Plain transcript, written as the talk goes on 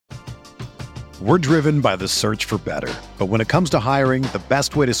We're driven by the search for better. But when it comes to hiring, the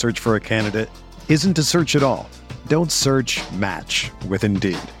best way to search for a candidate isn't to search at all. Don't search, match with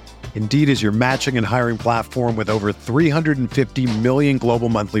Indeed. Indeed is your matching and hiring platform with over 350 million global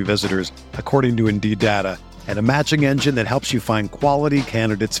monthly visitors, according to Indeed data, and a matching engine that helps you find quality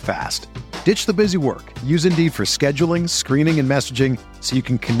candidates fast. Ditch the busy work. Use Indeed for scheduling, screening, and messaging so you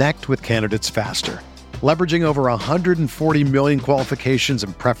can connect with candidates faster. Leveraging over 140 million qualifications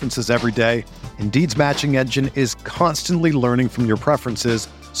and preferences every day, Indeed's matching engine is constantly learning from your preferences,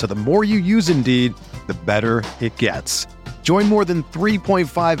 so the more you use Indeed, the better it gets. Join more than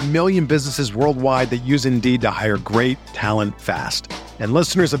 3.5 million businesses worldwide that use Indeed to hire great talent fast. And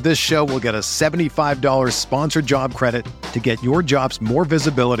listeners of this show will get a $75 sponsored job credit to get your jobs more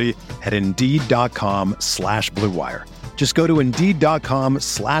visibility at Indeed.com/Blue Wire. Just go to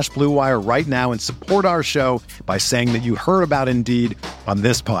Indeed.com/Blue Wire right now and support our show by saying that you heard about Indeed on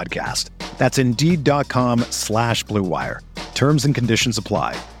this podcast. That's Indeed.com/Blue Wire. Terms and conditions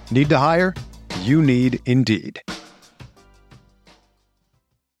apply. Need to hire? You need Indeed.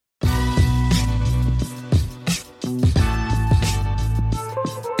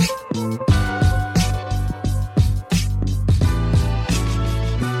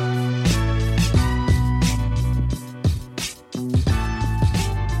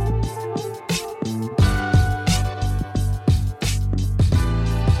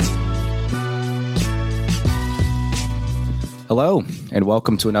 Hello, and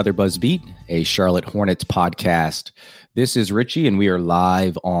welcome to another BuzzBeat, a Charlotte Hornets podcast. This is Richie, and we are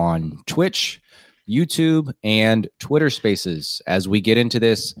live on Twitch, YouTube, and Twitter Spaces. As we get into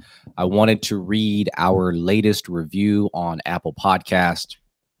this, I wanted to read our latest review on Apple Podcast.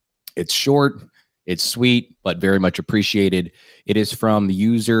 It's short, it's sweet, but very much appreciated. It is from the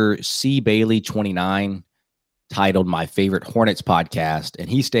user cbailey29, titled My Favorite Hornets Podcast. And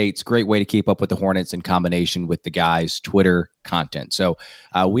he states, great way to keep up with the Hornets in combination with the guys' Twitter content. So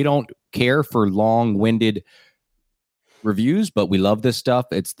we don't care for long-winded reviews, but we love this stuff.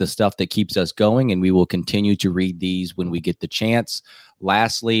 It's the stuff that keeps us going, and we will continue to read these when we get the chance.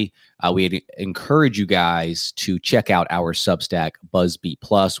 Lastly, we encourage you guys to check out our Substack, BuzzBeat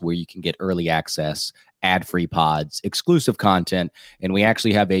Plus, where you can get early access, ad-free pods, exclusive content, and we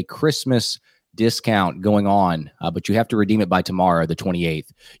actually have a Christmas discount going on, but you have to redeem it by tomorrow, the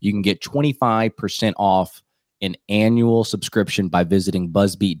 28th. You can get 25% off an annual subscription by visiting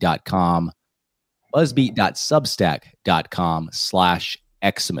buzzbeat.com,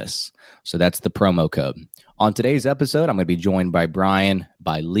 buzzbeat.substack.com/Xmas. So that's the promo code. On today's episode, I'm going to be joined by Brian,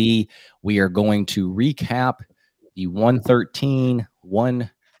 by Lee. We are going to recap the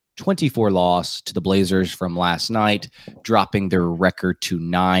 113-124 loss to the Blazers from last night, dropping their record to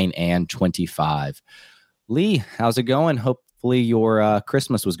 9-25. Lee, how's it going? Hopefully your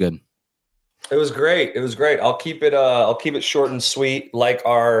Christmas was good. It was great. I'll keep it short and sweet, like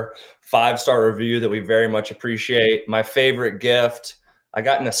our 5-star review that we very much appreciate. My favorite gift, I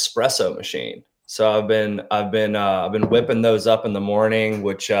got an espresso machine. So I've been whipping those up in the morning,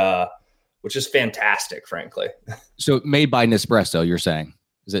 which is fantastic, frankly. So made by Nespresso, you're saying?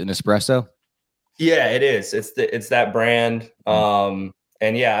 Is it an espresso? Yeah, it is. It's that brand. And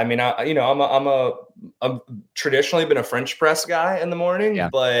yeah, I mean, I'm traditionally been a French press guy in the morning,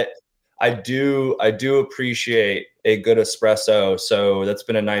 but I do appreciate a good espresso. So that's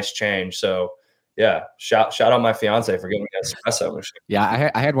been a nice change. So yeah, shout out my fiance for giving me an espresso machine.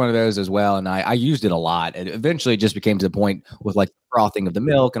 Yeah, I had one of those as well, and I used it a lot. And eventually, it just became to the point with like frothing of the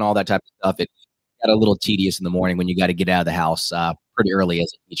milk and all that type of stuff. It got a little tedious in the morning when you got to get out of the house pretty early as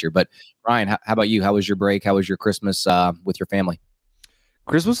a teacher. But Brian, how about you? How was your break? How was your Christmas with your family?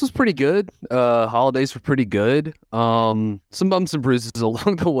 Christmas was pretty good. Holidays were pretty good. Some bumps and bruises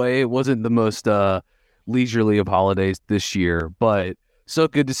along the way. It wasn't the most leisurely of holidays this year, but still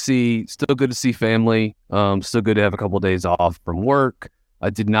good to see family. Still good to have a couple of days off from work. I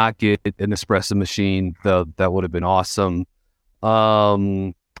did not get an espresso machine, though that would have been awesome.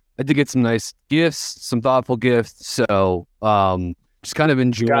 I did get some nice gifts, some thoughtful gifts. So just kind of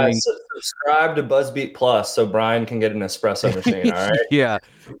enjoying. Guys, subscribe to BuzzBeat Plus so Brian can get an espresso machine. All right. Yeah,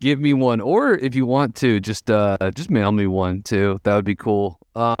 give me one, or if you want to, just mail me one too. That would be cool.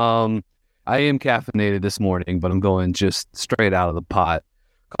 I am caffeinated this morning, but I'm going just straight out of the pot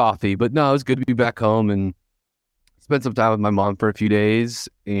coffee. But no, it was good to be back home and spend some time with my mom for a few days,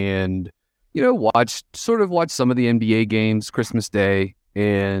 and watch some of the NBA games Christmas Day,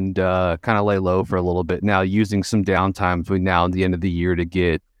 and kind of lay low for a little bit now, using some downtime between now and the end of the year to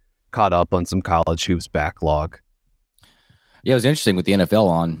get caught up on some college hoops backlog. Yeah, it was interesting with the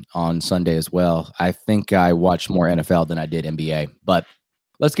NFL on Sunday as well. I think I watched more NFL than I did NBA, but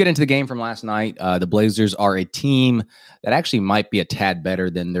Let's get into the game from last night. The Blazers are a team that actually might be a tad better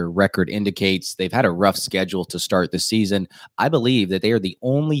than their record indicates. They've had a rough schedule to start the season. I believe that they are the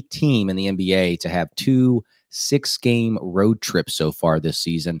only team in the NBA to have 2 6-game road trips so far this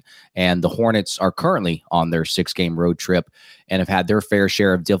season. And the Hornets are currently on their 6-game road trip and have had their fair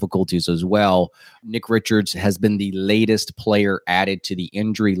share of difficulties as well. Nick Richards has been the latest player added to the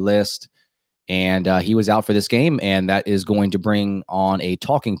injury list. And he was out for this game, and that is going to bring on a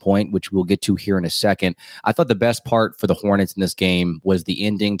talking point, which we'll get to here in a second. I thought the best part for the Hornets in this game was the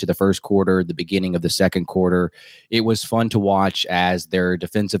ending to the first quarter, the beginning of the second quarter. It was fun to watch as their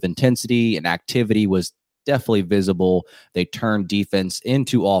defensive intensity and activity was definitely visible. They turned defense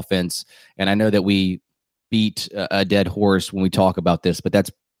into offense, and I know that we beat a dead horse when we talk about this, but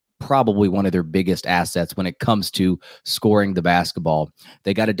that's probably one of their biggest assets when it comes to scoring the basketball.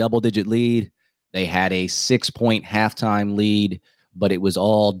 They got a double-digit lead. They had a 6-point halftime lead, but it was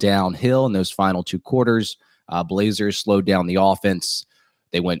all downhill in those final 2 quarters. Blazers slowed down the offense.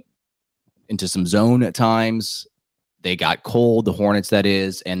 They went into some zone at times. They got cold, the Hornets, that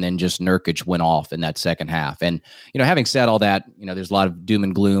is, and then just Nurkic went off in that second half. And, having said all that, there's a lot of doom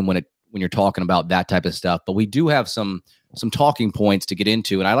and gloom when you're talking about that type of stuff, but we do have some talking points to get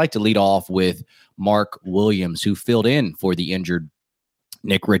into. And I like to lead off with Mark Williams, who filled in for the injured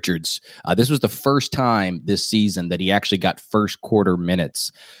Nick Richards. This was the first time this season that he actually got first quarter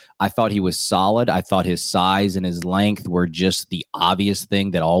minutes. I thought he was solid. I thought his size and his length were just the obvious thing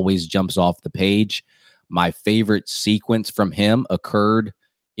that always jumps off the page. My favorite sequence from him occurred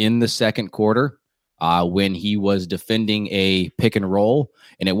in the second quarter when he was defending a pick and roll.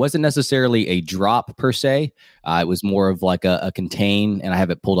 And it wasn't necessarily a drop per se. It was more of like a contain, and I have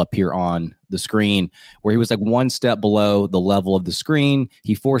it pulled up here on the screen, where he was like one step below the level of the screen.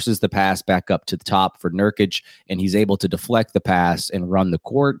 He forces the pass back up to the top for Nurkic, and he's able to deflect the pass and run the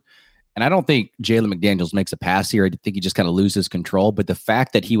court. And I don't think Jalen McDaniels makes a pass here. I think he just kind of loses control. But the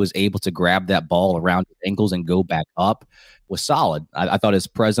fact that he was able to grab that ball around his ankles and go back up was solid. I thought his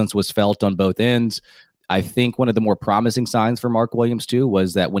presence was felt on both ends. I think one of the more promising signs for Mark Williams, too,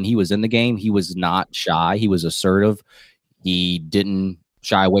 was that when he was in the game, he was not shy. He was assertive. He didn't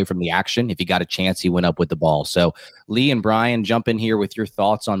shy away from the action. If he got a chance, he went up with the ball. So Lee and Brian, jump in here with your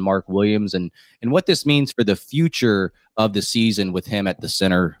thoughts on Mark Williams and what this means for the future of the season with him at the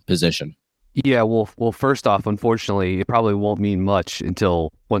center position. Yeah, well, first off, unfortunately, it probably won't mean much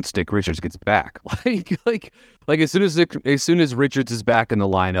until once Nick Richards gets back. Like as soon as Richards is back in the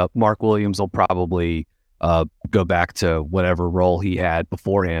lineup, Mark Williams will probably go back to whatever role he had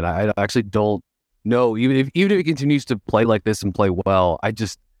beforehand. I actually don't know. Even if he continues to play like this and play well,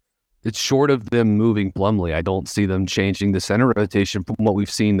 it's short of them moving Plumlee. I don't see them changing the center rotation from what we've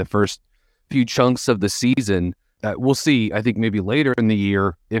seen the first few chunks of the season. We'll see, I think, maybe later in the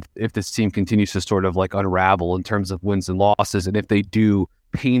year if this team continues to sort of like unravel in terms of wins and losses, and if they do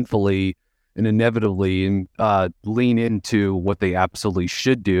painfully and inevitably lean into what they absolutely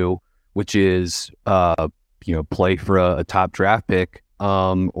should do, which is play for a top draft pick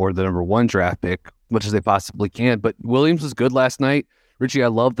or the number 1 draft pick, much as they possibly can. But Williams was good last night. Richie, I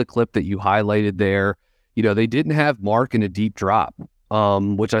love the clip that you highlighted there. They didn't have Mark in a deep drop,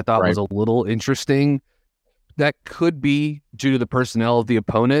 which I thought was a little interesting. That could be due to the personnel of the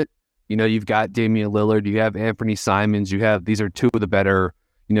opponent. You've got Damian Lillard, you have Anthony Simons, these are 2 of the better,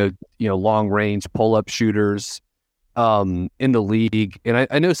 long range pull-up shooters in the league. And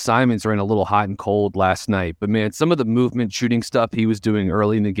I know Simons ran a little hot and cold last night, but man, some of the movement shooting stuff he was doing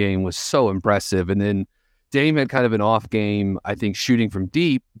early in the game was so impressive. And then Dame had kind of an off game, I think, shooting from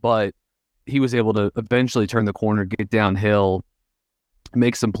deep, but he was able to eventually turn the corner, get downhill,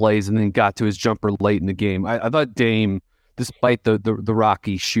 make some plays, and then got to his jumper late in the game. I thought Dame, despite the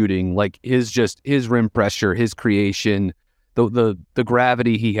rocky shooting, like his rim pressure, his creation, the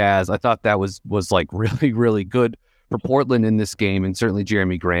gravity he has, I thought that was like really, really good for Portland in this game. And certainly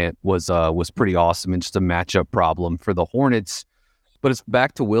Jeremy Grant was pretty awesome and just a matchup problem for the Hornets. But it's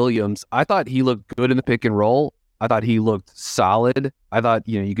back to Williams. I thought he looked good in the pick and roll. I thought he looked solid. I thought,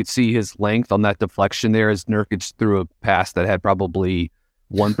 you could see his length on that deflection there as Nurkic threw a pass that had probably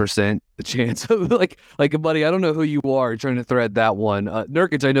 1% the chance of like, buddy, I don't know who you are trying to thread that one.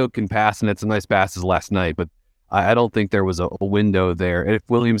 Nurkic, I know, can pass, and it's some nice passes last night, but I don't think there was a window there. And if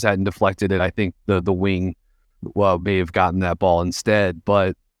Williams hadn't deflected it, I think the wing may have gotten that ball instead.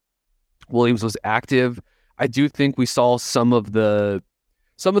 But Williams was active. I do think we saw some of the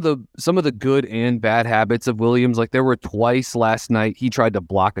good and bad habits of Williams. Like there were twice last night he tried to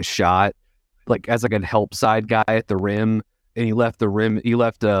block a shot, like as like a help side guy at the rim. and he left the rim. He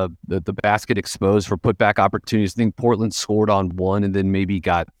left the basket exposed for putback opportunities. I think Portland scored on one and then maybe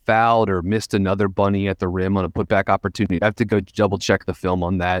got fouled or missed another bunny at the rim on a putback opportunity. I have to go double check the film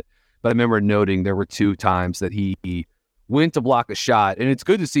on that. But I remember noting there were 2 times that he went to block a shot, and it's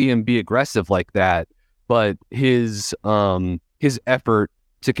good to see him be aggressive like that. But his effort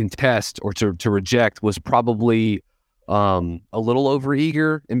to contest or to reject was probably a little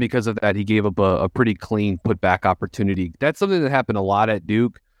overeager, and because of that, he gave up a pretty clean putback opportunity. That's something that happened a lot at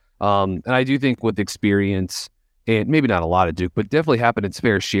Duke, and I do think with experience, and maybe not a lot at Duke, but definitely happened its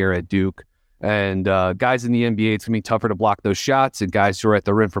fair share at Duke. And guys in the NBA, it's going to be tougher to block those shots, and guys who are at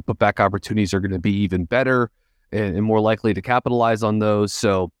the rim for putback opportunities are going to be even better and more likely to capitalize on those.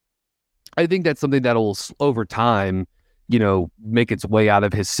 So I think that's something that will, over time, make its way out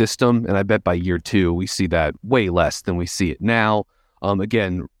of his system. And I bet by year 2, we see that way less than we see it now.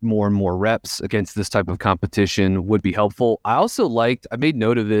 Again, more and more reps against this type of competition would be helpful. I made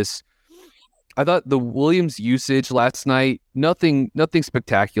note of this. I thought the Williams usage last night, nothing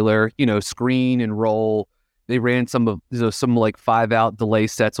spectacular, screen and roll. They ran some like 5-out delay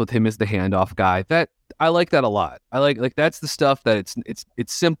sets with him as the handoff guy. That I like that a lot. I like that's the stuff that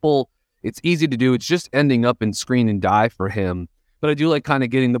it's simple. It's easy to do. It's just ending up in screen and dive for him. But I do like kind of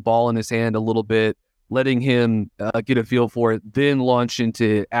getting the ball in his hand a little bit, letting him get a feel for it, then launch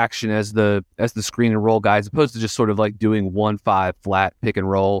into action as the screen and roll guy, as opposed to just sort of like doing 1-5 flat pick and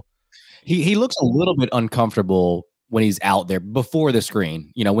roll. He looks a little bit uncomfortable when he's out there before the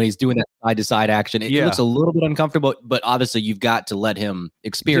screen. When he's doing that side-to-side action, it looks a little bit uncomfortable. But obviously, you've got to let him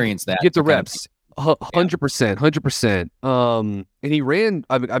experience that. Get the reps. 100%. And he ran,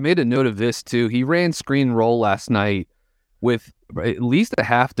 I made a note of this too. He ran screen roll last night with at least a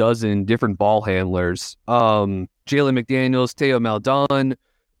half dozen different ball handlers. Jalen McDaniels, Theo Maledon,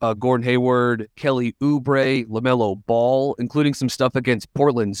 Gordon Hayward, Kelly Oubre, LaMelo Ball, including some stuff against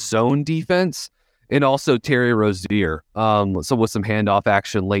Portland's zone defense, and also Terry Rozier. So with some handoff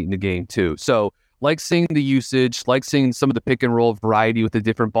action late in the game too. So like seeing the usage, like seeing some of the pick and roll variety with the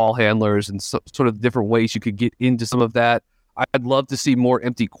different ball handlers and sort of different ways you could get into some of that. I'd love to see more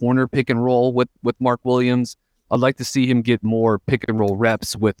empty corner pick and roll with Mark Williams. I'd like to see him get more pick and roll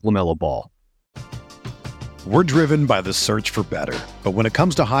reps with LaMelo Ball. We're driven by the search for better. But when it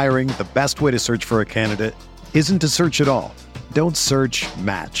comes to hiring, the best way to search for a candidate isn't to search at all. Don't search,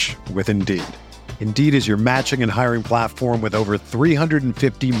 match with Indeed. Indeed is your matching and hiring platform with over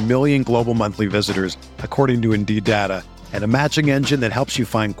 350 million global monthly visitors, according to Indeed data, and a matching engine that helps you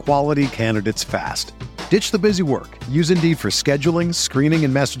find quality candidates fast. Ditch the busy work. Use Indeed for scheduling, screening,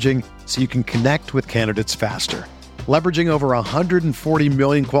 and messaging so you can connect with candidates faster. Leveraging over 140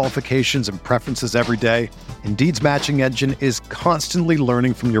 million qualifications and preferences every day, Indeed's matching engine is constantly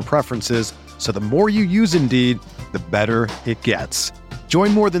learning from your preferences, so the more you use Indeed, the better it gets.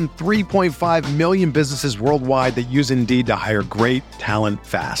 Join more than 3.5 million businesses worldwide that use Indeed to hire great talent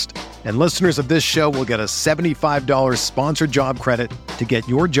fast. And listeners of this show will get a $75 sponsored job credit to get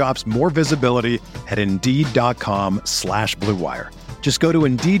your jobs more visibility at Indeed.com/Blue Wire. Just go to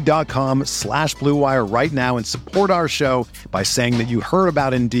Indeed.com/Blue Wire right now and support our show by saying that you heard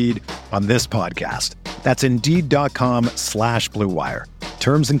about Indeed on this podcast. That's Indeed.com/Blue Wire.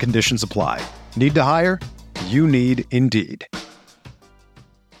 Terms and conditions apply. Need to hire? You need Indeed.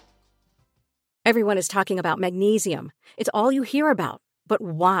 Everyone is talking about magnesium. It's all you hear about. But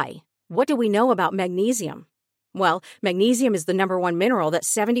why? What do we know about magnesium? Well, magnesium is the #1 mineral that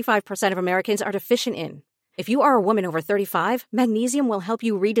 75% of Americans are deficient in. If you are a woman over 35, magnesium will help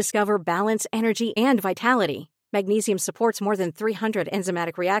you rediscover balance, energy, and vitality. Magnesium supports more than 300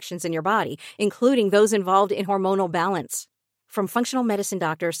 enzymatic reactions in your body, including those involved in hormonal balance. From functional medicine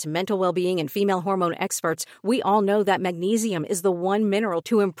doctors to mental well-being and female hormone experts, we all know that magnesium is the one mineral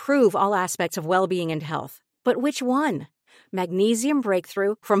to improve all aspects of well-being and health. But which one? Magnesium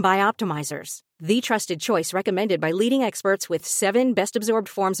Breakthrough from Bioptimizers, the trusted choice recommended by leading experts with 7 best-absorbed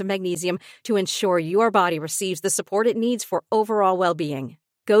forms of magnesium to ensure your body receives the support it needs for overall well-being.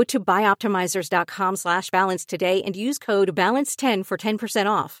 Go to bioptimizers.com/balance today and use code BALANCE10 for 10%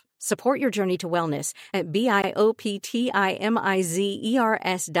 off. Support your journey to wellness at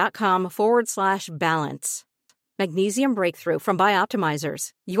bioptimizers.com/balance. Magnesium Breakthrough from Bioptimizers,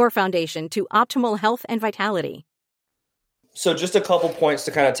 your foundation to optimal health and vitality. So just a couple points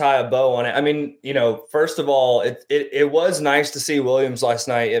to kind of tie a bow on it. I mean, first of all, it was nice to see Williams last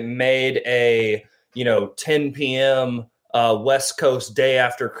night. It made a, 10 p.m. West Coast day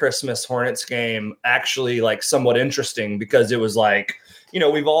after Christmas Hornets game actually like somewhat interesting, because it was like,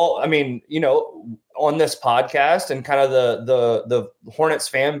 we've all, on this podcast and kind of the Hornets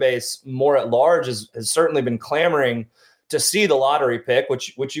fan base more at large has certainly been clamoring to see the lottery pick,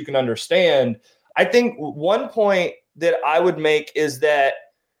 which you can understand. I think one point that I would make is that,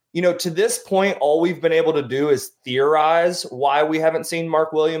 to this point, all we've been able to do is theorize why we haven't seen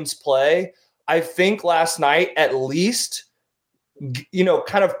Mark Williams play. I think last night, at least,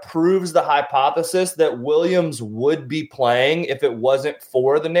 kind of proves the hypothesis that Williams would be playing if it wasn't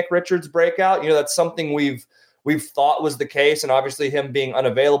for the Nick Richards breakout. That's something we've thought was the case. And obviously him being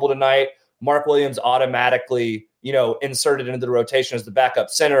unavailable tonight, Mark Williams automatically, inserted into the rotation as the backup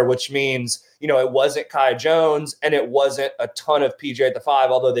center, which means, it wasn't Kai Jones and it wasn't a ton of PJ at the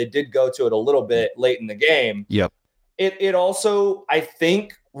 5, although they did go to it a little bit late in the game. Yep. It also, I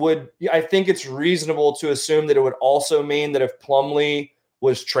think it's reasonable to assume that it would also mean that if Plumlee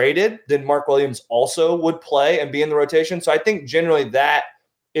was traded, then Mark Williams also would play and be in the rotation. So I think generally that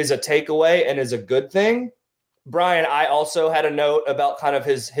is a takeaway and is a good thing. Brian, I also had a note about kind of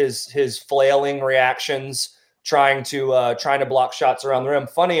his flailing reactions, trying to block shots around the rim.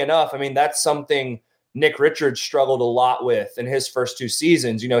 Funny enough, I mean, that's something Nick Richards struggled a lot with in his first 2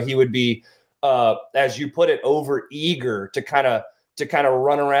 seasons. He would be, as you put it, over eager to kind of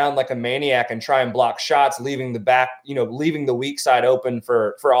run around like a maniac and try and block shots, leaving the weak side open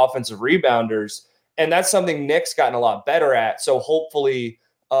for offensive rebounders. And that's something Nick's gotten a lot better at. So hopefully,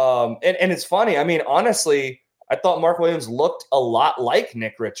 and it's funny. I mean, honestly, I thought Mark Williams looked a lot like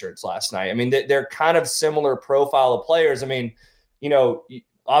Nick Richards last night. I mean, they're kind of similar profile of players. I mean,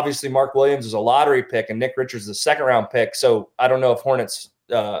 obviously Mark Williams is a lottery pick and Nick Richards is a second-round pick. So I don't know if Hornets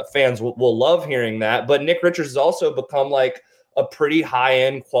fans will love hearing that. But Nick Richards has also become like a pretty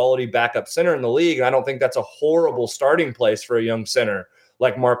high-end quality backup center in the league. And I don't think that's a horrible starting place for a young center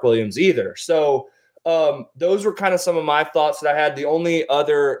like Mark Williams either. So those were kind of some of my thoughts that I had. The only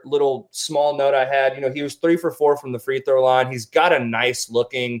other little small note I had, he was 3 for 4 from the free throw line. He's got a nice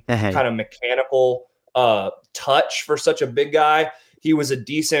looking kind of mechanical touch for such a big guy. He was a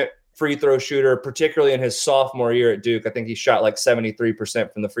decent free throw shooter, particularly in his sophomore year at Duke. I think he shot like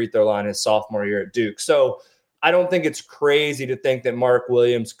 73% from the free throw line his sophomore year at Duke. So I don't think it's crazy to think that Mark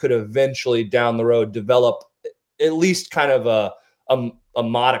Williams could eventually down the road develop at least kind of a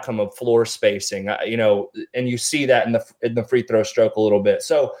modicum of floor spacing, and you see that in the free throw stroke a little bit.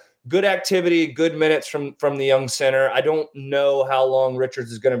 So good activity, good minutes from the young center. I don't know how long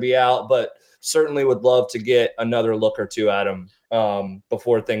Richards is going to be out, but certainly would love to get another look or two at him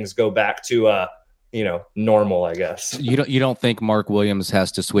before things go back to normal, I guess. You don't think Mark Williams has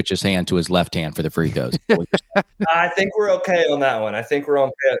to switch his hand to his left hand for the free throws? I think we're okay on that one. I think we're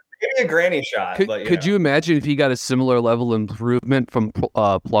okay. Maybe a granny shot. Could you imagine if he got a similar level of improvement from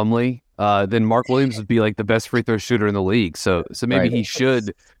Plumlee? Then Mark Williams would be like the best free throw shooter in the league. So maybe he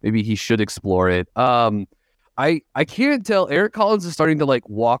should explore it. I can't tell. Eric Collins is starting to like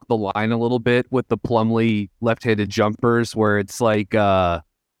walk the line a little bit with the Plumlee left-handed jumpers, where it's like the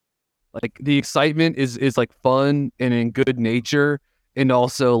excitement is like fun and in good nature, and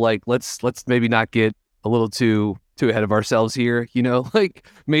also like let's maybe not get a little too ahead of ourselves here. Like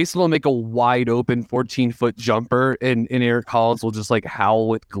Mason will make a wide open 14-foot jumper and Eric Collins will just like howl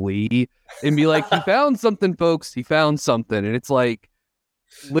with glee and be like, he found something, folks. He found something. And it's like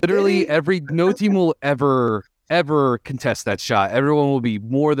literally no team will ever contest that shot. Everyone will be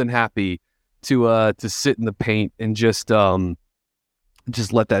more than happy to sit in the paint and just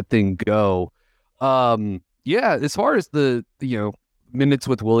let that thing go. Yeah, as far as the minutes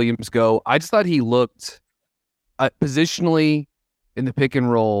with Williams go, I just thought he looked positionally in the pick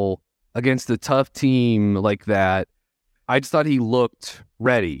and roll against a tough team like that. I just thought he looked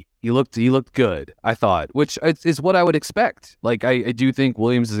ready. He looked good, I thought, which is what I would expect. Like I do think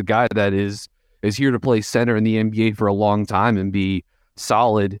Williams is a guy that is here to play center in the NBA for a long time and be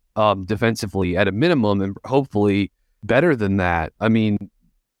solid defensively at a minimum, and hopefully better than that. I mean,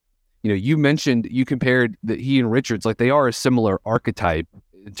 you compared that he and Richards, like they are a similar archetype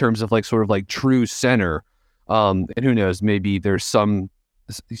in terms of like sort of like true center. And who knows, maybe there's some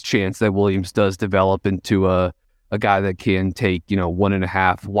chance that Williams does develop into a guy that can take,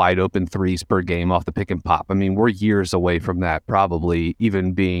 1.5 wide open threes per game off the pick and pop. I mean, we're years away from that, probably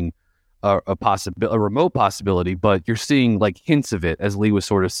even being a remote possibility, but you're seeing like hints of it, as Lee was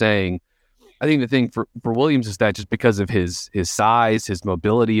sort of saying. I think the thing for Williams is that just because of his size, his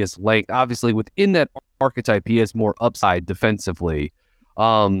mobility, his length, obviously within that archetype, he has more upside defensively.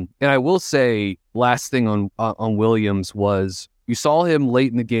 And I will say, last thing on Williams was you saw him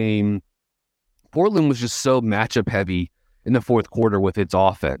late in the game. Portland was just so matchup heavy in the fourth quarter with its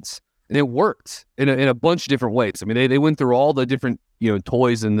offense, and it worked in a bunch of different ways. I mean, they went through all the different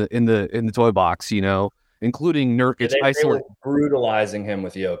toys in the toy box, including Nurkic. They were brutalizing him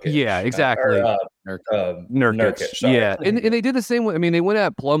with Jokic. Yeah, exactly. Nurkic. Yeah, and they did the same way. I mean, they went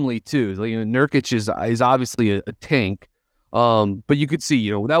at Plumlee too. Like, Nurkic is obviously a tank. But you could see,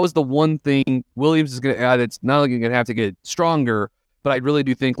 that was the one thing Williams is going to add. It's not only going to have to get stronger, but I really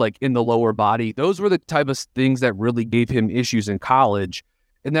do think like in the lower body, those were the type of things that really gave him issues in college.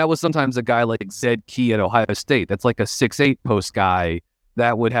 And that was sometimes a guy like Zed Key at Ohio State. That's like a 6'8" post guy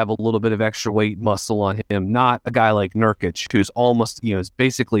that would have a little bit of extra weight muscle on him. Not a guy like Nurkic, who's almost, is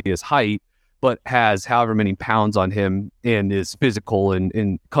basically his height, but has however many pounds on him and is physical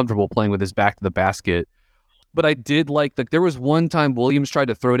and comfortable playing with his back to the basket. But I did like there was one time Williams tried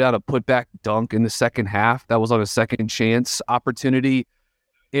to throw down a putback dunk in the second half. That was on a second chance opportunity.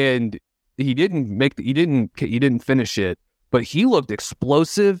 And he didn't finish it, but he looked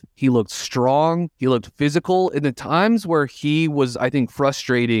explosive. He looked strong. He looked physical. And the times where he was, I think,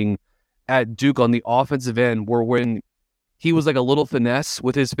 frustrating at Duke on the offensive end were when he was like a little finesse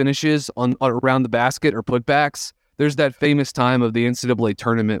with his finishes on around the basket or putbacks. There's that famous time of the NCAA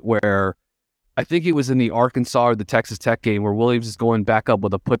tournament where I think it was in the Arkansas or the Texas Tech game where Williams is going back up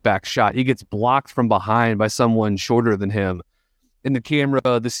with a putback shot. He gets blocked from behind by someone shorter than him. And the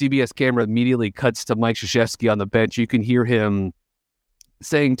CBS camera immediately cuts to Mike Krzyzewski on the bench. You can hear him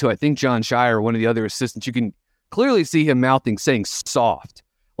saying to, I think, John Shire, one of the other assistants, you can clearly see him saying soft,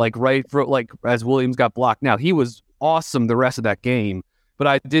 as Williams got blocked. Now, he was awesome the rest of that game, but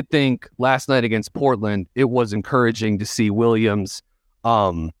I did think last night against Portland, it was encouraging to see Williams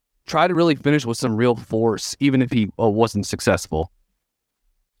try to really finish with some real force, even if he wasn't successful.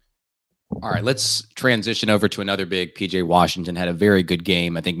 All right, let's transition over to another big. PJ Washington had a very good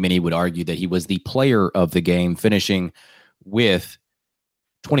game. I think many would argue that he was the player of the game, finishing with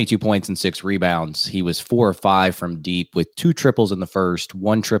 22 points and 6 rebounds. He was 4 or 5 from deep with 2 triples in the first,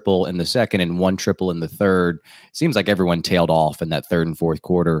 1 triple in the second, and 1 triple in the third. Seems like everyone tailed off in that third and fourth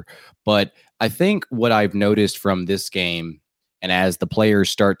quarter. But I think what I've noticed from this game, and as the players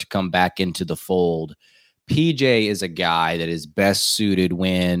start to come back into the fold, PJ is a guy that is best suited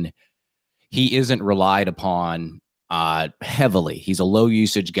when he isn't relied upon heavily. He's a low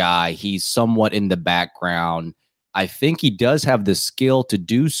usage guy. He's somewhat in the background. I think he does have the skill to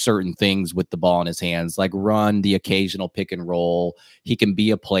do certain things with the ball in his hands, like run the occasional pick and roll. He can be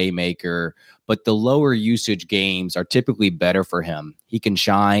a playmaker, but the lower usage games are typically better for him. He can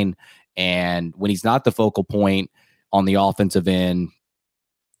shine, and when he's not the focal point on the offensive end,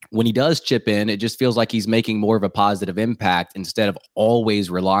 when he does chip in, it just feels like he's making more of a positive impact instead of always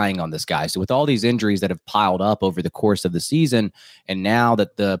relying on this guy. So with all these injuries that have piled up over the course of the season, and now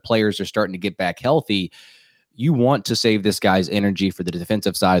that the players are starting to get back healthy, you want to save this guy's energy for the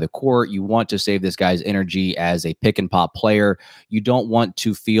defensive side of the court. You want to save this guy's energy as a pick and pop player. You don't want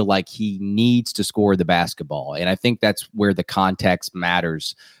to feel like he needs to score the basketball. And I think that's where the context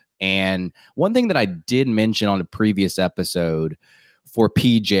matters. And one thing that I did mention on a previous episode for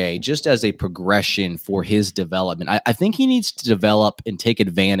PJ, just as a progression for his development, I think he needs to develop and take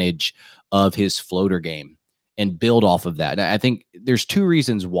advantage of his floater game and build off of that. And I think there's 2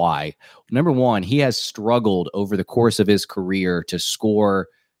 reasons why. Number one, he has struggled over the course of his career to score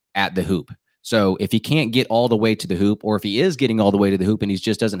at the hoop. So if he can't get all the way to the hoop, or if he is getting all the way to the hoop and he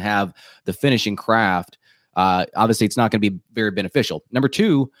just doesn't have the finishing craft, obviously it's not going to be very beneficial. Number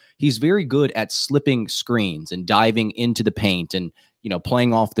 2, he's very good at slipping screens and diving into the paint and,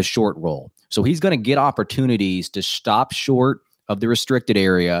 playing off the short roll. So he's going to get opportunities to stop short of the restricted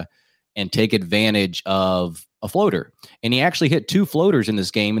area and take advantage of a floater. And he actually hit 2 floaters in this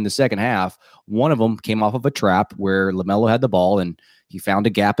game in the second half. One of them came off of a trap where LaMelo had the ball and he found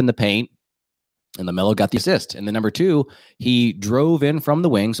a gap in the paint, and LaMelo got the assist. And then number 2, he drove in from the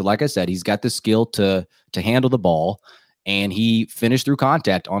wing. So like I said, he's got the skill to handle the ball, and he finished through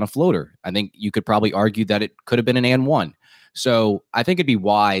contact on a floater. I think you could probably argue that it could have been an and one. So I think it'd be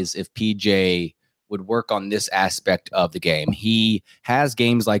wise if PJ would work on this aspect of the game. He has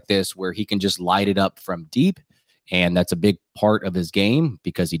games like this where he can just light it up from deep, and that's a big part of his game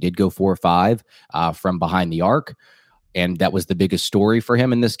because he did go 4 or 5 from behind the arc. And that was the biggest story for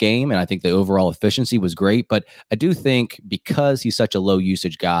him in this game. And I think the overall efficiency was great. But I do think because he's such a low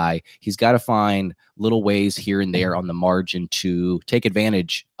usage guy, he's got to find little ways here and there on the margin to take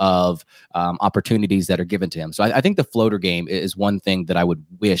advantage of opportunities that are given to him. So I think the floater game is one thing that I would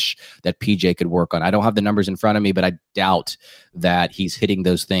wish that PJ could work on. I don't have the numbers in front of me, but I doubt that he's hitting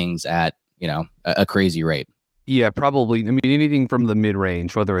those things at, a crazy rate. Yeah, probably. I mean, anything from the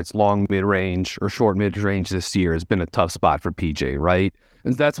mid-range, whether it's long mid-range or short mid-range this year, has been a tough spot for PJ, right?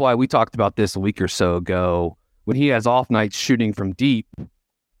 And that's why we talked about this a week or so ago. When he has off nights shooting from deep,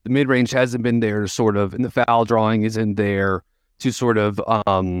 the mid-range hasn't been there to sort of, and the foul drawing isn't there to sort of,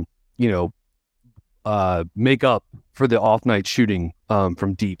 make up for the off-night shooting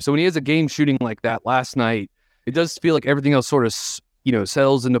from deep. So when he has a game shooting like that last night, it does feel like everything else sort of,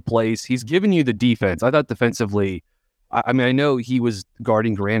 settles into place. He's given you the defense. I thought defensively, I know he was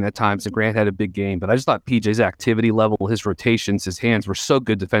guarding Grant at times, and Grant had a big game, but I just thought PJ's activity level, his rotations, his hands were so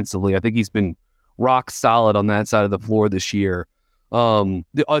good defensively. I think he's been rock solid on that side of the floor this year.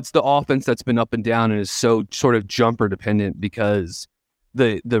 It's the offense that's been up and down and is so sort of jumper dependent because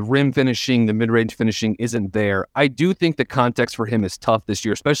the rim finishing, the mid-range finishing isn't there. I do think the context for him is tough this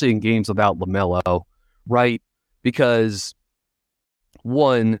year, especially in games without LaMelo, right? Because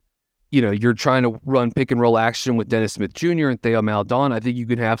one, you're trying to run pick and roll action with Dennis Smith Jr. and Theo Maledon. I think you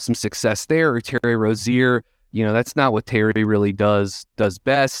could have some success there. Or Terry Rozier, that's not what Terry really does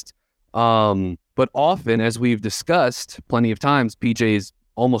best. But often, as we've discussed plenty of times, PJ is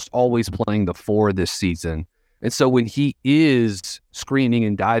almost always playing the 4 this season. And so when he is screening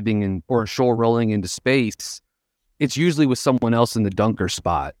and diving or short rolling into space, it's usually with someone else in the dunker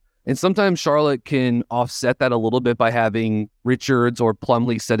spot. And sometimes Charlotte can offset that a little bit by having Richards or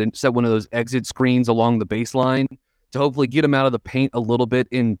Plumlee set one of those exit screens along the baseline to hopefully get him out of the paint a little bit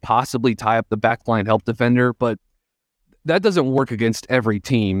and possibly tie up the backline help defender. But that doesn't work against every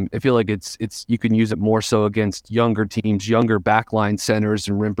team. I feel like it's you can use it more so against younger teams, younger backline centers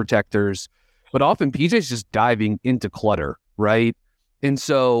and rim protectors. But often PJ's just diving into clutter, right? And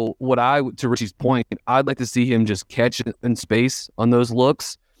so to Richie's point, I'd like to see him just catch it in space on those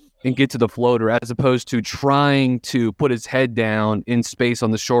looks and get to the floater, as opposed to trying to put his head down in space on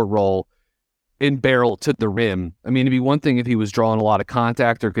the short roll and barrel to the rim. I mean, it'd be one thing if he was drawing a lot of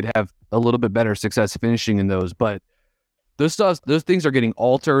contact or could have a little bit better success finishing in those, but those things are getting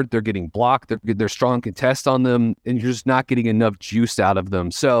altered. They're getting blocked. They're strong contests on them, and you're just not getting enough juice out of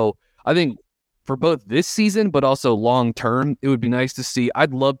them. So I think for both this season, but also long term, it would be nice to see.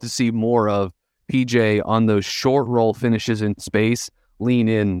 I'd love to see more of PJ on those short roll finishes in space, lean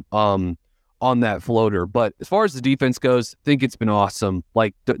in on that floater. But as far as the defense goes, I think it's been awesome.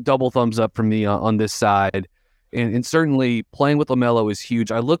 Like double thumbs up from me on this side. And certainly playing with LaMelo is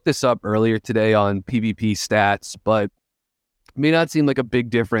huge. I looked this up earlier today on PvP stats, but it may not seem like a big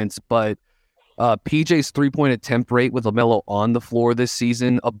difference, but PJ's three-point attempt rate with LaMelo on the floor this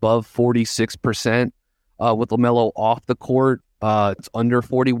season above 46%. With LaMelo off the court, it's under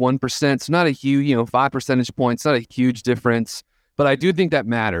 41%. So not a huge, 5 percentage points, not a huge difference. But I do think that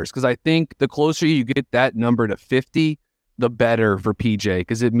matters because I think the closer you get that number to 50, the better for PJ,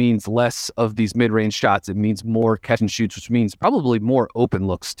 because it means less of these mid-range shots. It means more catch and shoots, which means probably more open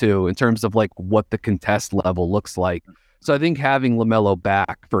looks too, in terms of like what the contest level looks like. So I think having LaMelo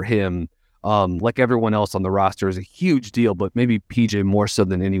back for him, like everyone else on the roster, is a huge deal, but maybe PJ more so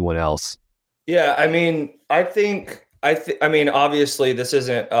than anyone else. Yeah, I mean, obviously this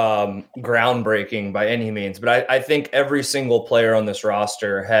isn't groundbreaking by any means, but I think every single player on this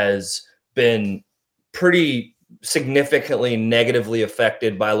roster has been pretty significantly negatively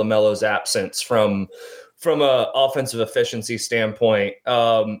affected by LaMelo's absence from a offensive efficiency standpoint.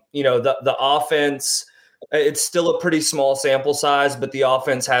 The offense, it's still a pretty small sample size, but the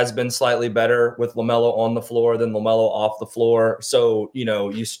offense has been slightly better with LaMelo on the floor than LaMelo off the floor. So,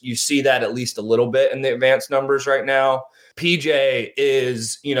 you see that at least a little bit in the advanced numbers right now. PJ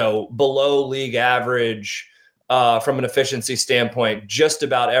is, below league average from an efficiency standpoint, just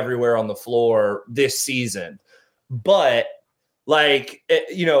about everywhere on the floor this season. But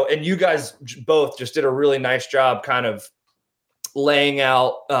and you guys both just did a really nice job kind of laying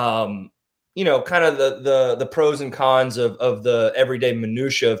out, kind of the pros and cons of the everyday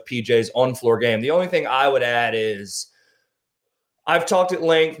minutia of PJ's on-floor game. The only thing I would add is I've talked at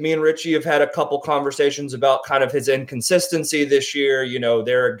length. Me and Richie have had a couple conversations about kind of his inconsistency this year.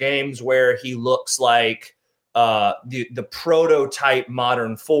 There are games where he looks like the prototype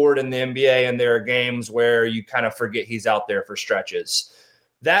modern forward in the NBA, and there are games where you kind of forget he's out there for stretches.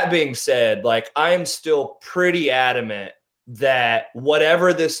 That being said, I am still pretty adamant that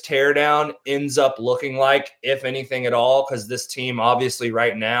whatever this teardown ends up looking like, if anything at all, because this team obviously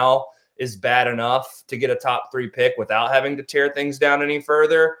right now is bad enough to get a top 3 pick without having to tear things down any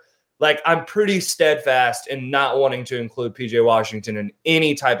further. I'm pretty steadfast in not wanting to include PJ Washington in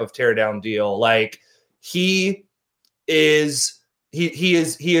any type of teardown deal. He is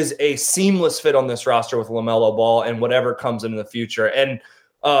a seamless fit on this roster with LaMelo Ball and whatever comes in the future. And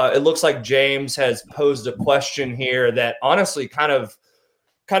it looks like James has posed a question here that honestly kind of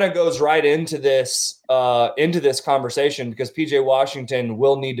goes right into this conversation, because PJ Washington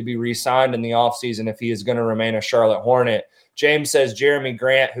will need to be re-signed in the offseason if he is going to remain a Charlotte Hornet. James says Jeremy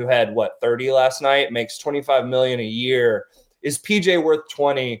Grant, who had 30 last night, makes $25 million a year. Is PJ worth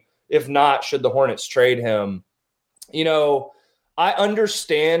 20? If not, should the Hornets trade him? I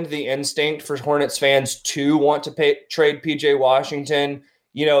understand the instinct for Hornets fans to want to trade PJ Washington.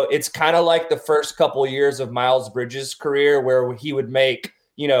 It's kind of like the first couple of years of Miles Bridges' career where he would make,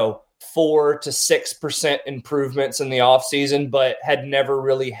 4 to 6% improvements in the offseason, but had never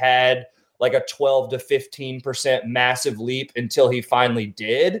really had like a 12 to 15% massive leap until he finally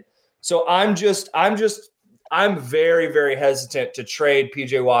did. So I'm very, very hesitant to trade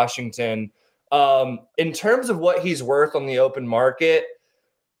PJ Washington. In terms of what he's worth on the open market,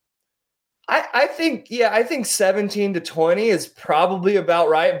 I think 17 to 20 is probably about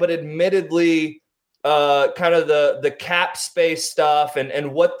right. But admittedly, kind of the cap space stuff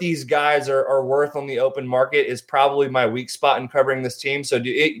and what these guys are worth on the open market is probably my weak spot in covering this team. So do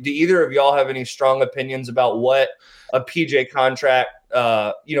either of y'all have any strong opinions about what a PJ contract,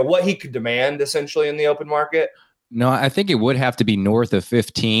 what he could demand essentially in the open market? No, I think it would have to be north of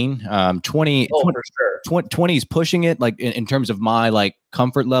 15. 20, for sure. 20 is pushing it like in terms of my like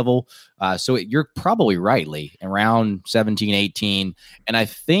comfort level. So you're probably right, Lee, around 17, 18. And I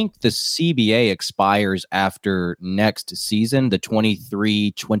think the CBA expires after next season, the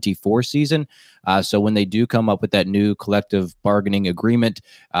 23-24 season. So when they do come up with that new collective bargaining agreement,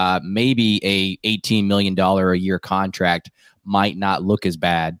 maybe a $18 million a year contract might not look as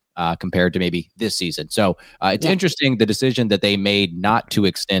bad compared to maybe this season. So it's interesting, the decision that they made not to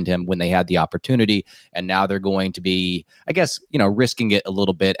extend him when they had the opportunity. And now they're going to be, I guess, risking it a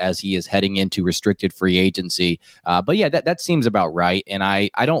little bit as he is heading into restricted free agency. But yeah, that seems about right. And I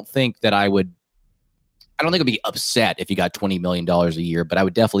don't think I'd be upset if he got $20 million a year, but I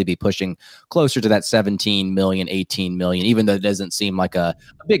would definitely be pushing closer to that 17 million, 18 million, even though it doesn't seem like a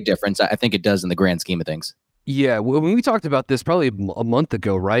big difference. I think it does in the grand scheme of things. Yeah, when we talked about this probably a month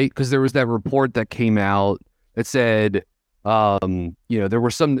ago, right? Because there was that report that came out that said, there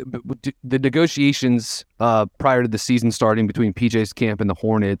were the negotiations prior to the season starting between PJ's camp and the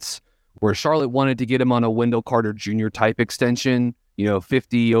Hornets, where Charlotte wanted to get him on a Wendell Carter Jr. type extension,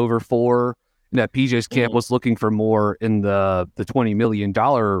 50 over 4, and that PJ's camp was looking for more in the $20 million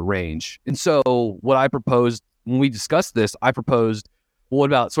range. And so what I proposed when we discussed this, what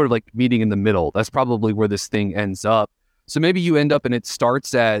about sort of like meeting in the middle? That's probably where this thing ends up. So maybe you end up and it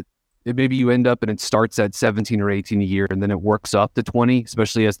starts at 17 or 18 a year, and then it works up to 20,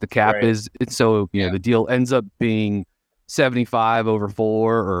 especially as the cap is. So, the deal ends up being 75 over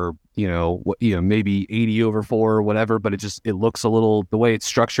 4 or, maybe 80 over 4 or whatever, but it looks a little, the way it's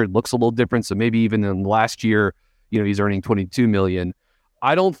structured looks a little different. So maybe even in last year, he's earning 22 million.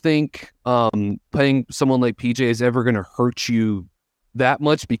 I don't think paying someone like PJ is ever going to hurt you that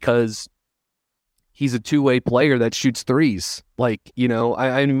much because he's a two-way player that shoots threes. Like,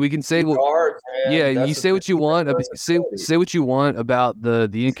 I mean, we can say, you say what you want. Say what you want about the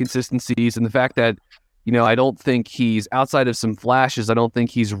inconsistencies and the fact that, I don't think he's, outside of some flashes, I don't think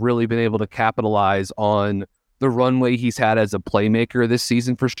he's really been able to capitalize on the runway he's had as a playmaker this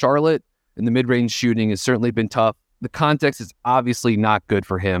season for Charlotte. And the mid-range shooting has certainly been tough. The context is obviously not good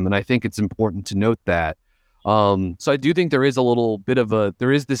for him, and I think it's important to note that. So I do think there is a little bit of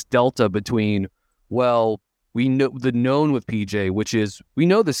there is this delta between, we know the known with PJ, which is we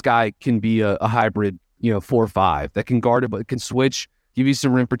know this guy can be a hybrid, 4-5 that can guard can switch, give you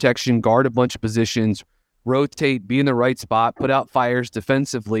some rim protection, guard a bunch of positions, rotate, be in the right spot, put out fires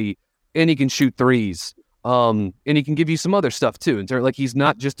defensively, and he can shoot threes. And he can give you some other stuff too. And like, he's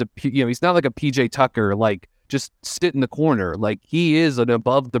not just he's not like a PJ Tucker, like just sit in the corner. Like, he is an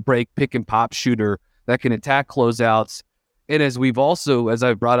above the break pick and pop shooter that can attack closeouts. And as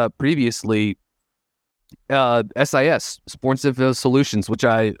I've brought up previously, SIS, Sports Info Solutions,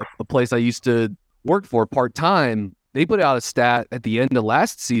 a place I used to work for part-time, they put out a stat at the end of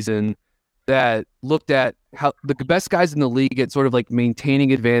last season that looked at how the best guys in the league at sort of like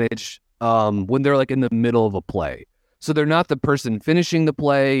maintaining advantage when they're like in the middle of a play. So they're not the person finishing the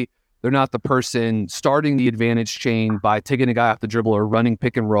play. They're not the person starting the advantage chain by taking a guy off the dribble or running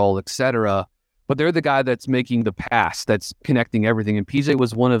pick and roll, etc. But they're the guy that's making the pass, that's connecting everything. And PJ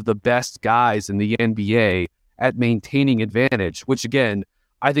was one of the best guys in the NBA at maintaining advantage, which again,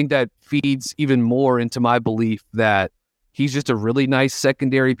 I think that feeds even more into my belief that he's just a really nice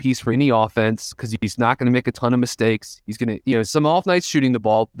secondary piece for any offense because he's not going to make a ton of mistakes. He's going to, some off nights shooting the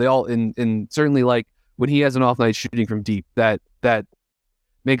ball. They all, and certainly like when he has an off night shooting from deep, that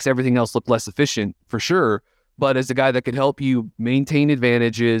makes everything else look less efficient for sure. But as a guy that can help you maintain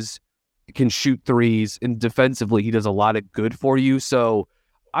advantages, can shoot threes, and defensively, he does a lot of good for you. So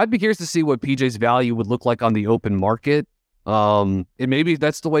I'd be curious to see what PJ's value would look like on the open market. And maybe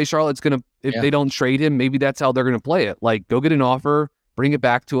that's the way Charlotte's going to, if they don't trade him, maybe that's how they're going to play it. Like, go get an offer, bring it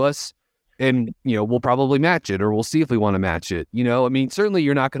back to us, and, we'll probably match it, or we'll see if we want to match it. I mean, certainly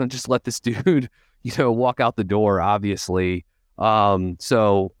you're not going to just let this dude, walk out the door, obviously.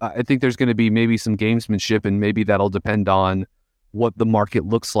 So I think there's going to be maybe some gamesmanship, and maybe that'll depend on what the market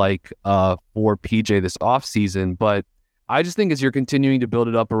looks like for PJ this offseason. But I just think as you're continuing to build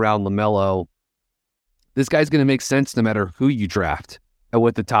it up around LaMelo, this guy's going to make sense no matter who you draft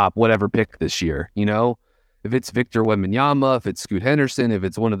with the top whatever pick this year. If it's Victor Wembanyama, if it's Scoot Henderson, if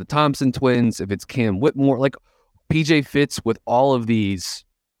it's one of the Thompson twins, if it's Cam Whitmore, like PJ fits with all of these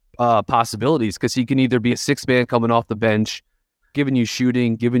possibilities, because he can either be a six-man coming off the bench, giving you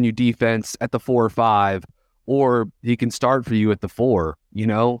shooting, giving you defense at the 4 or 5, or he can start for you at the 4,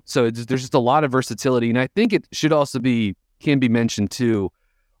 So there's just a lot of versatility. And I think it should also can be mentioned too,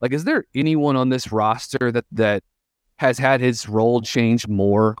 like, is there anyone on this roster that has had his role change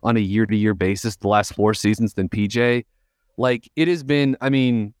more on a year-to-year basis the last 4 seasons than PJ? Like, it has been, I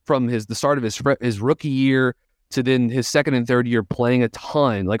mean, from the start of his rookie year to then his second and third year playing a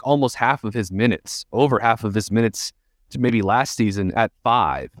ton, like almost over half of his minutes to maybe last season at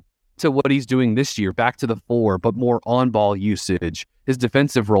 5, to what he's doing this year, back to the 4, but more on-ball usage, his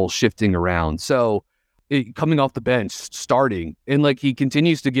defensive role shifting around. So coming off the bench, starting, and like he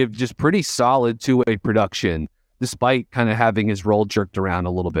continues to give just pretty solid two-way production, despite kind of having his role jerked around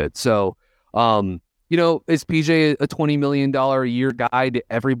a little bit. So, is PJ a $20 million a year guy to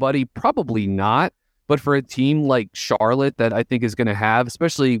everybody? Probably not. But for a team like Charlotte that I think is going to have,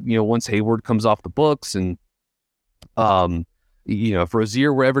 especially, once Hayward comes off the books and, for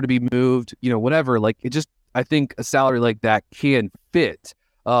Rozier, wherever to be moved, whatever, like it just, I think a salary like that can fit.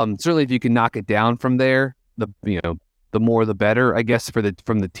 Certainly if you can knock it down from there, the more the better, I guess,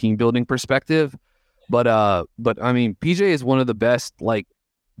 from the team building perspective. But I mean, PJ is one of the best like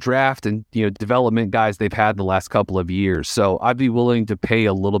draft and development guys they've had the last couple of years. So I'd be willing to pay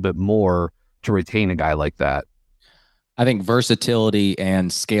a little bit more to retain a guy like that. I think versatility and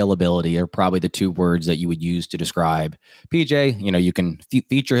scalability are probably the 2 words that you would use to describe PJ. You can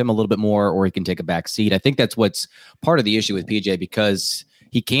feature him a little bit more, or he can take a back seat. I think that's what's part of the issue with PJ, because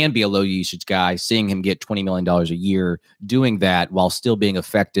he can be a low usage guy. Seeing him get $20 million a year doing that while still being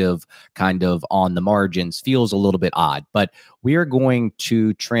effective kind of on the margins feels a little bit odd. But we are going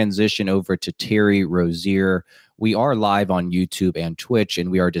to transition over to Terry Rozier. We are live on YouTube and Twitch, and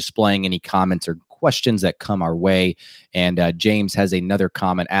we are displaying any comments or questions that come our way. And James has another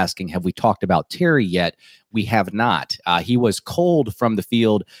comment asking, have we talked about Terry yet? We have not. He was cold from the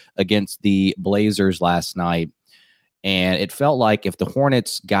field against the Blazers last night. And it felt like if the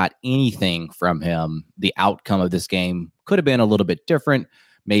Hornets got anything from him, the outcome of this game could have been a little bit different.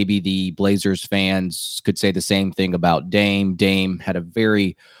 Maybe the Blazers fans could say the same thing about Dame. Dame had a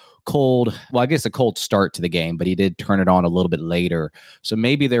very cold start to the game, but he did turn it on a little bit later. So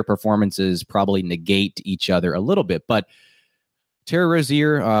maybe their performances probably negate each other a little bit. But Terry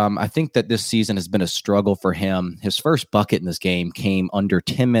Rozier, I think that this season has been a struggle for him. His first bucket in this game came under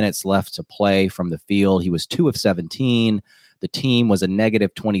 10 minutes left to play from the field. He was 2 of 17. The team was a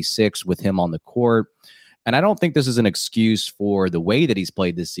negative 26 with him on the court. And I don't think this is an excuse for the way that he's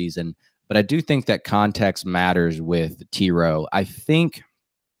played this season, but I do think that context matters with T-Row. I think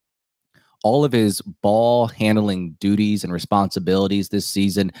all of his ball handling duties and responsibilities this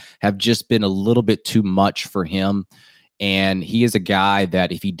season have just been a little bit too much for him. And he is a guy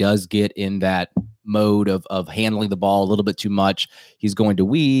that if he does get in that mode of handling the ball a little bit too much, he's going to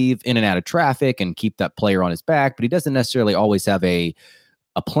weave in and out of traffic and keep that player on his back, but he doesn't necessarily always have a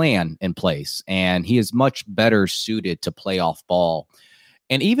plan in place. And he is much better suited to play off ball.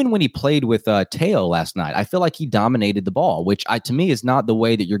 And even when he played with Teo last night, I feel like he dominated the ball, which to me is not the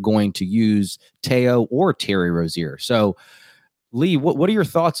way that you're going to use Teo or Terry Rozier. So, Lee, what are your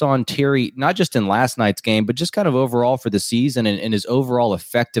thoughts on Terry, not just in last night's game, but just kind of overall for the season and his overall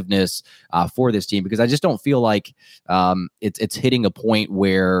effectiveness for this team? Because I just don't feel like it's hitting a point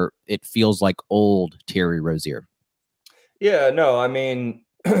where it feels like old Terry Rozier. Yeah, no, I mean,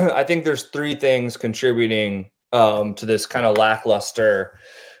 I think there's 3 things contributing to this kind of lackluster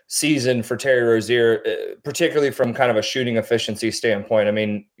season for Terry Rozier, particularly from kind of a shooting efficiency standpoint. I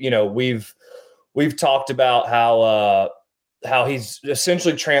mean, we've talked about how he's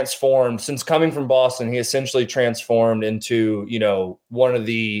essentially transformed since coming from Boston. He essentially transformed into, one of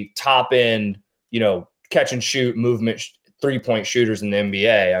the top end, catch and shoot movement 3-point shooters in the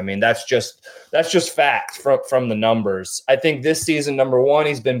NBA. I mean, that's just fact from the numbers. I think this season, number one,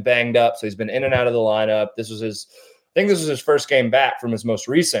 he's been banged up. So he's been in and out of the lineup. This was his first game back from his most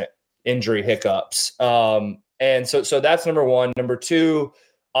recent injury hiccups. And And so that's number one. Number two,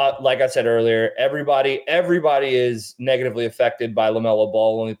 like I said earlier, everybody is negatively affected by LaMelo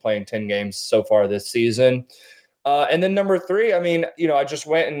Ball only playing 10 games so far this season. And then number three, I mean, I just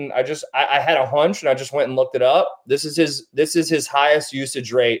went and I had a hunch and I just went and looked it up. This is his highest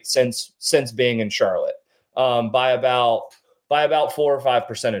usage rate since being in Charlotte, by about 4 or 5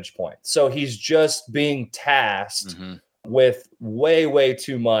 percentage points. So he's just being tasked with way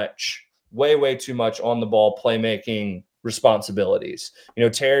too much on the ball playmaking responsibilities.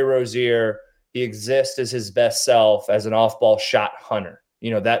 Terry Rozier, he exists as his best self as an off-ball shot hunter.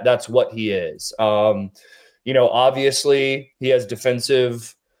 That's what he is. Obviously he has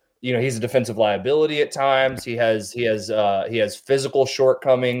defensive, he's a defensive liability at times. He has physical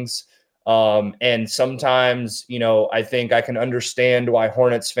shortcomings. And sometimes, I think I can understand why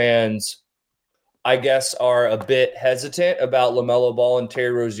Hornets fans, I guess, are a bit hesitant about LaMelo Ball and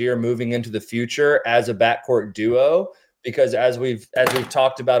Terry Rozier moving into the future as a backcourt duo, because as we've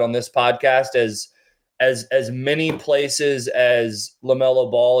talked about on this podcast, as many places as LaMelo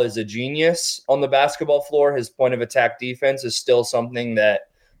Ball is a genius on the basketball floor, his point of attack defense is still something that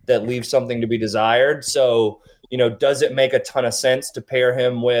leaves something to be desired. So, does it make a ton of sense to pair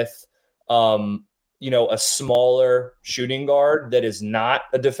him with, a smaller shooting guard that is not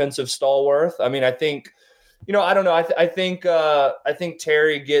a defensive stalwart? I mean, I think, I don't know. I think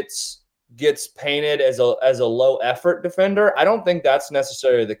Terry gets painted as a low effort defender. I don't think that's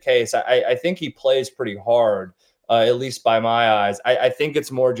necessarily the case. I think he plays pretty hard, at least by my eyes. I think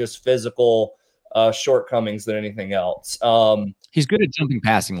it's more just physical shortcomings than anything else. He's good at jumping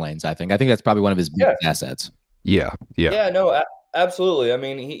passing lanes. I think that's probably one of his biggest assets. Yeah. No, absolutely. I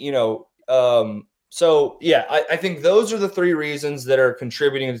mean, so yeah, I think those are the three reasons that are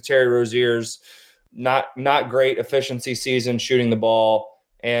contributing to Terry Rozier's not great efficiency season shooting the ball.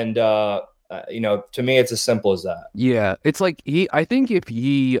 And, to me, it's as simple as that. Yeah. It's like I think if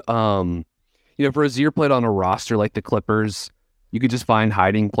if Rozier played on a roster like the Clippers, you could just find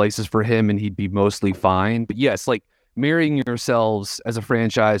hiding places for him and he'd be mostly fine. But yes, like marrying yourselves as a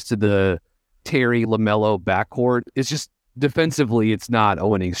franchise to the Terry LaMelo backcourt is just defensively, it's not a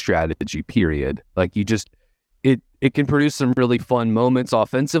winning strategy, period. Like it can produce some really fun moments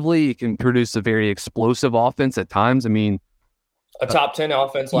offensively. It can produce a very explosive offense at times. I mean, a top 10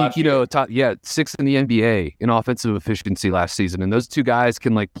 offense last year. Sixth in the NBA in offensive efficiency last season. And those two guys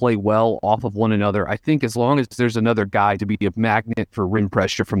can play well off of one another. I think as long as there's another guy to be a magnet for rim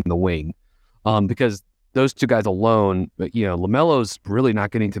pressure from the wing, because those two guys alone, LaMelo's really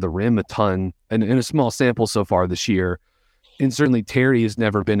not getting to the rim a ton and in a small sample so far this year. And certainly Terry has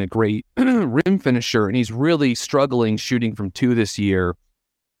never been a great rim finisher, and he's really struggling shooting from two this year,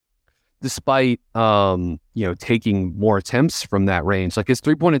 despite taking more attempts from that range. Like his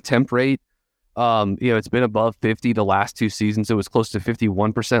 3-point attempt rate, it's been above 50 the last two seasons. It was close to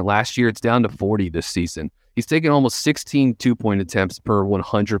 51% last year. It's down to 40 this season. He's taken almost 16 2-point attempts per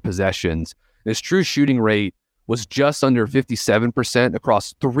 100 possessions. His true shooting rate was just under 57%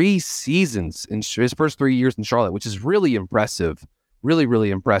 across 3 seasons in his first 3 years in Charlotte, which is really impressive. Really, really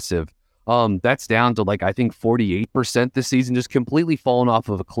impressive. That's down to I think 48% this season, just completely fallen off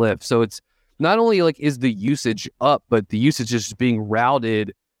of a cliff. So it's not only is the usage up, but the usage is just being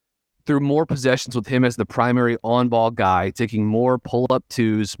routed through more possessions with him as the primary on-ball guy, taking more pull-up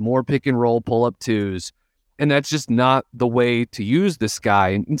twos, more pick-and-roll pull-up twos. And that's just not the way to use this guy.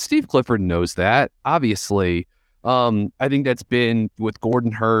 And Steve Clifford knows that, obviously. I think that's been with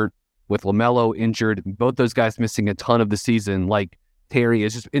Gordon hurt, with LaMelo injured, both those guys missing a ton of the season. Terry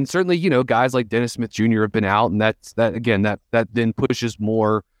is just, and certainly, guys like Dennis Smith Jr. have been out, and that then pushes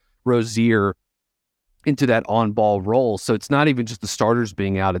more Rozier into that on-ball role. So it's not even just the starters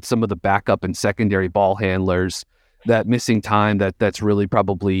being out; it's some of the backup and secondary ball handlers that missing time that's really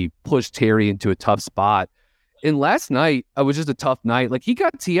probably pushed Terry into a tough spot. And last night, it was just a tough night. He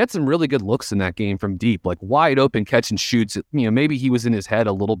had some really good looks in that game from deep, wide open catch and shoots. Maybe he was in his head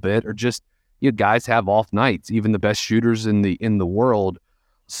a little bit, or just guys have off nights, even the best shooters in the world.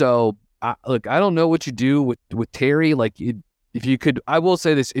 So I don't know what you do with Terry. If you could, I will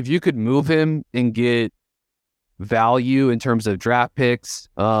say this: if you could move him and get value in terms of draft picks,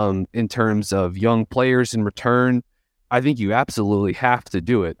 in terms of young players in return, I think you absolutely have to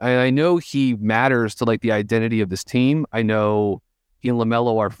do it. I know he matters to the identity of this team. I know he and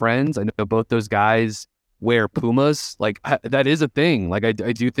LaMelo are friends. I know both those guys wear Pumas. That is a thing. I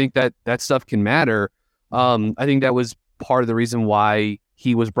do think that stuff can matter. I think that was part of the reason why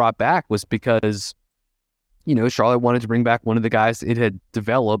he was brought back, was because, Charlotte wanted to bring back one of the guys it had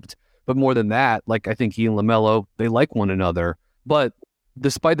developed. But more than that, I think he and LaMelo, they like one another. But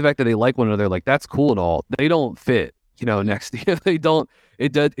despite the fact that they like one another, like that's cool and all, they don't fit, next year. They don't,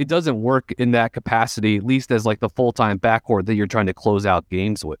 it doesn't work in that capacity, at least as like the full-time backcourt that you're trying to close out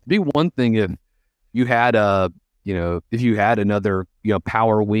games with. It'd be one thing if you had another,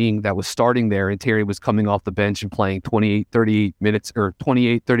 power wing that was starting there and Terry was coming off the bench and playing 30 minutes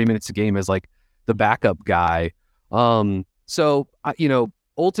a game as like the backup guy. So,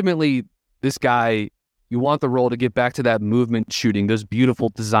 ultimately this guy, you want the role to get back to that movement shooting, those beautiful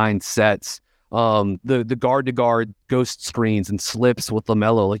design sets, the guard to guard ghost screens and slips with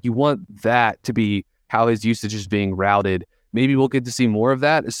LaMelo. Like you want that to be how his usage is being routed. Maybe we'll get to see more of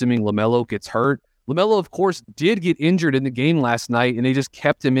that, assuming LaMelo gets hurt. LaMelo, of course, did get injured in the game last night, and they just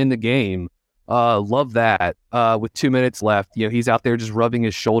kept him in the game. Love that. With 2 minutes left, he's out there just rubbing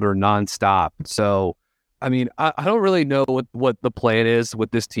his shoulder nonstop. So, I mean, I don't really know what the plan is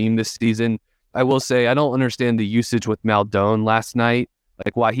with this team this season. I will say I don't understand the usage with Maldon last night,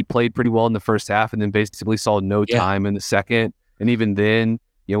 like why he played pretty well in the first half and then basically saw no time in the second. And even then,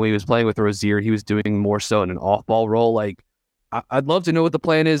 when he was playing with Rozier, he was doing more so in an off-ball role. Like, I'd love to know what the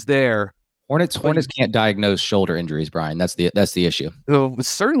plan is there. Hornets can't diagnose shoulder injuries, Brian. That's the issue.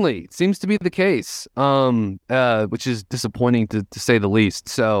 Certainly, it seems to be the case, which is disappointing to say the least.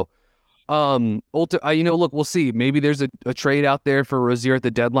 So, look, we'll see. Maybe there's a trade out there for Rozier at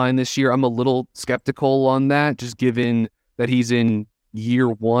the deadline this year. I'm a little skeptical on that, just given that he's in year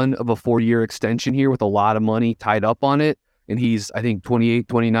one of a 4-year extension here with a lot of money tied up on it. And he's, I think, 28,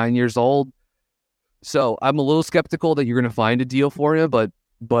 29 years old. So I'm a little skeptical that you're going to find a deal for him, but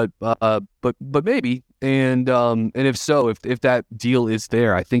maybe. And if so, if that deal is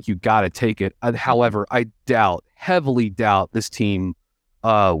there, I think you got to take it. However, I heavily doubt this team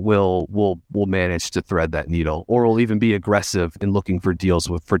will manage to thread that needle, or will even be aggressive in looking for deals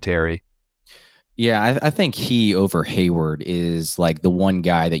for Terry. Yeah, I think he over Hayward is like the one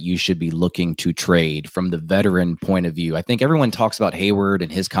guy that you should be looking to trade from the veteran point of view. I think everyone talks about Hayward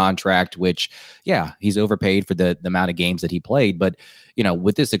and his contract, which, he's overpaid for the amount of games that he played. But,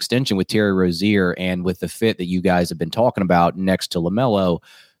 with this extension with Terry Rozier and with the fit that you guys have been talking about next to LaMelo,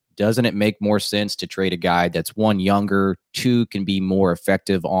 doesn't it make more sense to trade a guy that's one, younger, two, can be more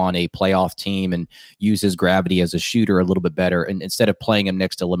effective on a playoff team and use his gravity as a shooter a little bit better, and instead of playing him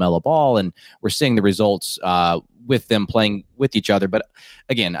next to LaMelo Ball? And we're seeing the results with them playing with each other. But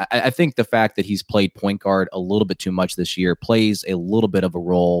again, I think the fact that he's played point guard a little bit too much this year plays a little bit of a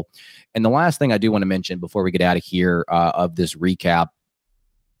role. And the last thing I do want to mention before we get out of here of this recap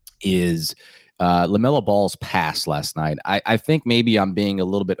is LaMelo Ball's pass last night. I think maybe I'm being a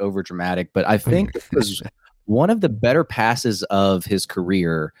little bit over dramatic, but I think it was one of the better passes of his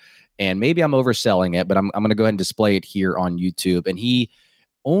career. And maybe I'm overselling it, but I'm going to go ahead and display it here on YouTube. And he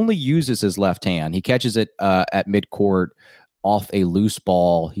only uses his left hand. He catches it at midcourt off a loose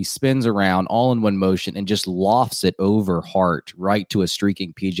ball. He spins around all in one motion and just lofts it over Hart right to a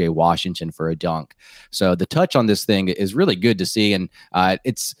streaking PJ Washington for a dunk. So the touch on this thing is really good to see. And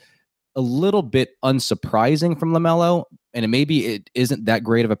it's a little bit unsurprising from LaMelo, and maybe it isn't that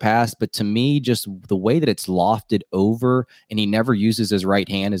great of a pass, but to me, just the way that it's lofted over and he never uses his right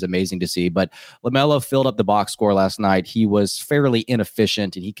hand is amazing to see. But LaMelo filled up the box score last night. He was fairly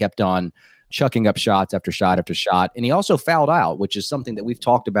inefficient, and he kept on chucking up shots after shot after shot. And he also fouled out, which is something that we've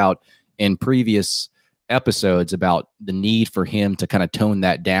talked about in previous episodes about the need for him to kind of tone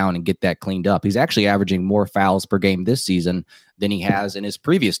that down and get that cleaned up. He's actually averaging more fouls per game this season than he has in his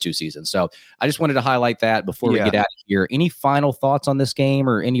previous 2 seasons. So I just wanted to highlight that before we get out of here. Any final thoughts on this game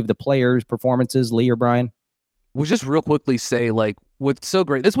or any of the players' performances, Lee or Brian? We'll just real quickly say, like, what's so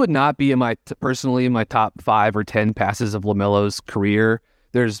great, this would not be personally in my top 5 or 10 passes of LaMelo's career.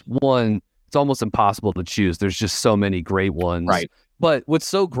 There's one, it's almost impossible to choose. There's just so many great ones. Right. But what's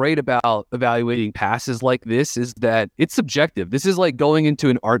so great about evaluating passes like this is that it's subjective. This is like going into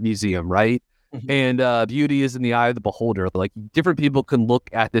an art museum, right? Mm-hmm. And beauty is in the eye of the beholder. Like, different people can look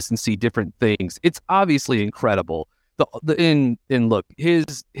at this and see different things. It's obviously incredible. Look,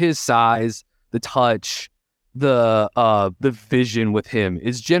 his size, the touch, the vision with him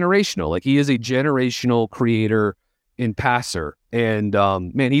is generational. Like, he is a generational creator and passer. And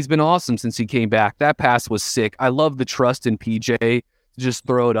man, he's been awesome since he came back. That pass was sick. I love the trust in PJ to just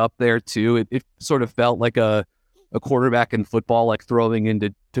throw it up there too. It sort of felt like a quarterback in football, like throwing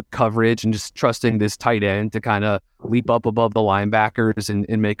into coverage and just trusting this tight end to kind of leap up above the linebackers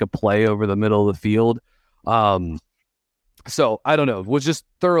and make a play over the middle of the field. So I don't know, was just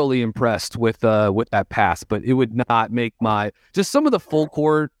thoroughly impressed with that pass, but it would not make just some of the full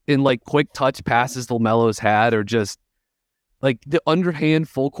court and like quick touch passes LaMelo's had are just Like the underhand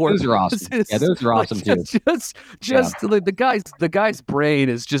full court. Those are awesome. Yeah, those are awesome too. Like the guy's brain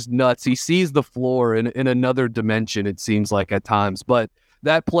is just nuts. He sees the floor in another dimension, it seems like at times. But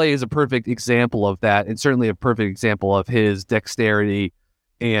that play is a perfect example of that, and certainly a perfect example of his dexterity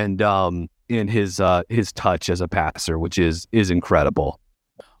and his touch as a passer, which is incredible.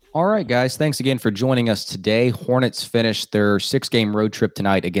 All right, guys. Thanks again for joining us today. Hornets finished their 6-game road trip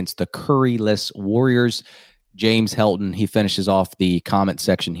tonight against the Curryless Warriors. James Helton, he finishes off the comment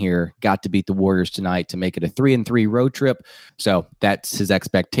section here, got to beat the Warriors tonight to make it a 3-3 road trip. So that's his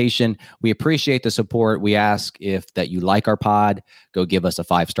expectation. We appreciate the support. We ask if that you like our pod, go give us a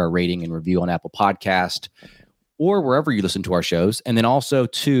 5-star rating and review on Apple Podcast or wherever you listen to our shows. And then also,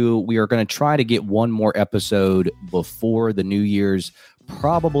 too, we are going to try to get one more episode before the New Year's,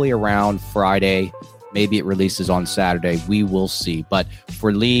 probably around Friday. Maybe it releases on Saturday. We will see. But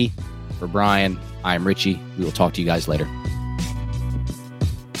for Lee, for Brian, I'm Richie. We will talk to you guys later.